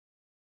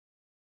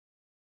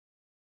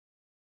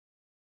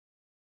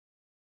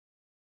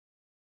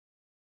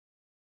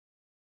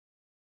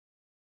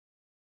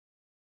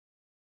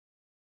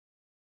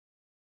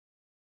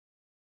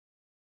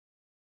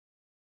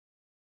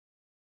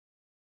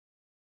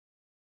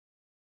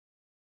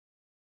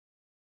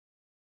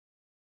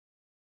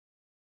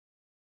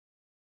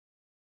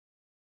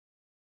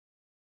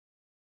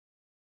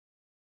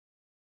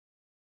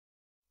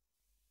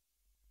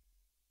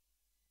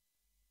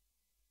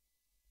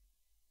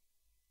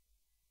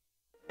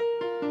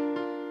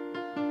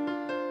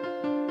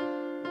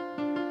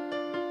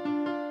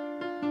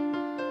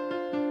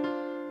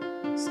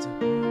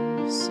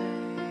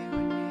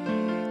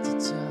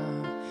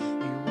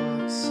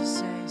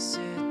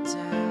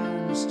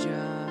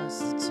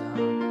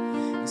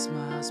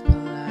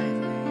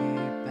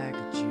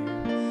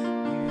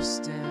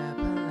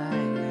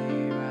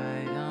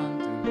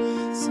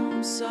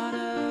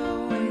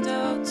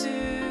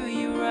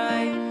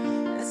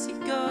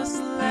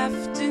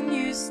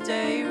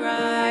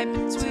right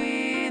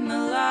between the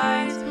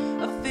lines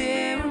of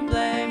fear and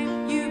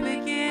blame. You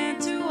begin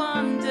to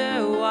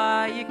wonder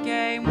why you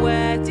came.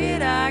 Where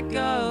did I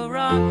go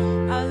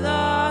wrong? I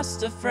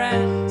lost a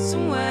friend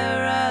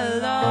somewhere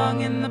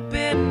along in the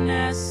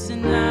bitterness,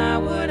 and I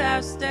would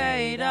have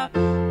stayed up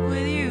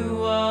with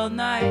you all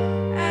night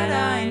had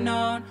I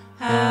known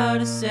how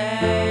to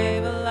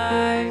save a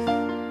life.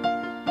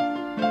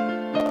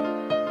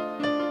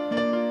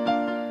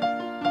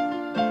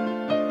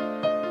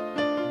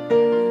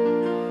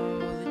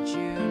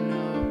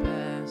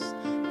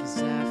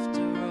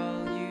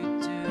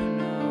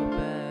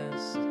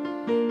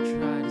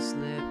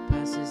 Slip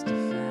past his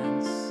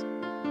defense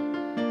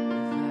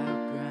without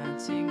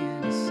granting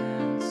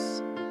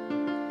innocence.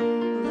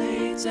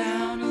 Lay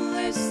down a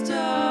list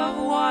of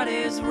what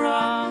is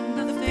wrong,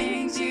 the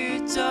things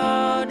you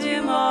told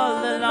him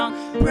all along.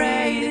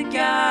 Pray to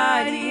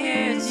God he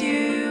hears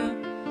you,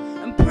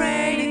 and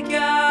pray to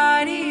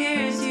God he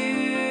hears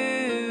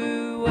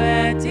you.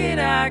 Where did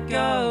I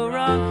go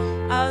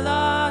wrong? I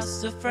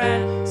lost a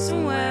friend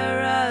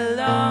somewhere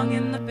along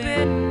in the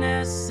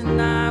bitterness, and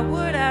I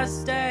would have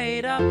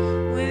stayed up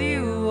with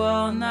you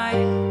all night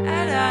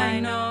had I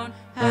known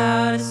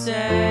how to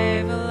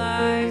save a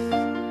life.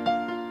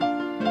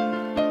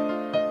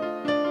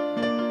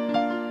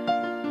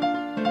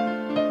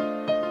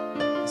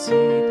 As he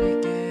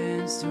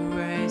begins to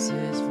raise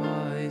his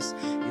voice,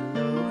 you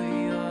lower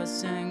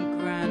yours and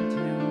grant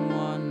him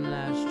one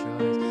last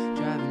choice.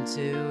 Drive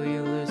until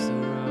you lose the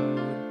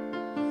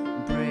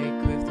road, break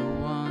with the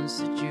ones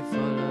that you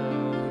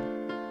followed.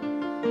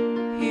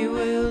 He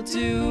will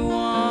do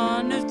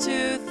one of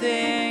two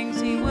things.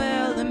 He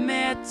will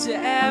admit to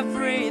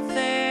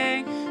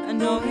everything. I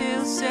know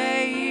he'll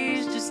say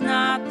he's just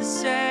not the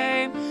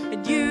same,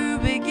 and you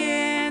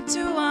begin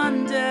to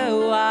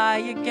wonder why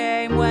you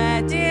came.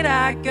 Where did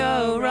I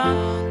go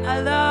wrong?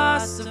 I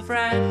lost a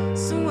friend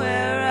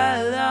somewhere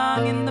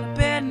along in the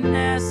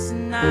bitterness,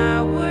 and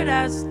I would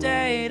have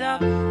stayed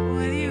up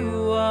with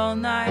you all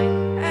night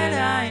had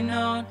I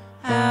known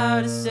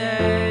how to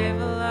save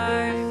a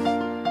life.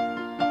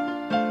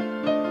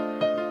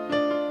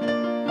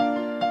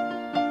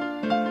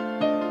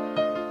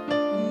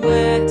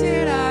 Where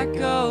did I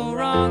go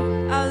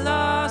wrong? I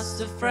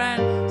lost a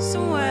friend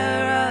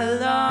somewhere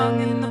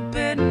along in the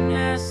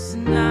bitterness,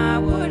 and I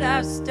would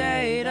have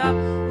stayed up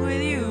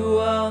with you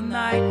all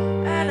night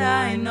had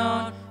I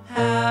known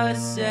how to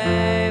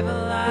say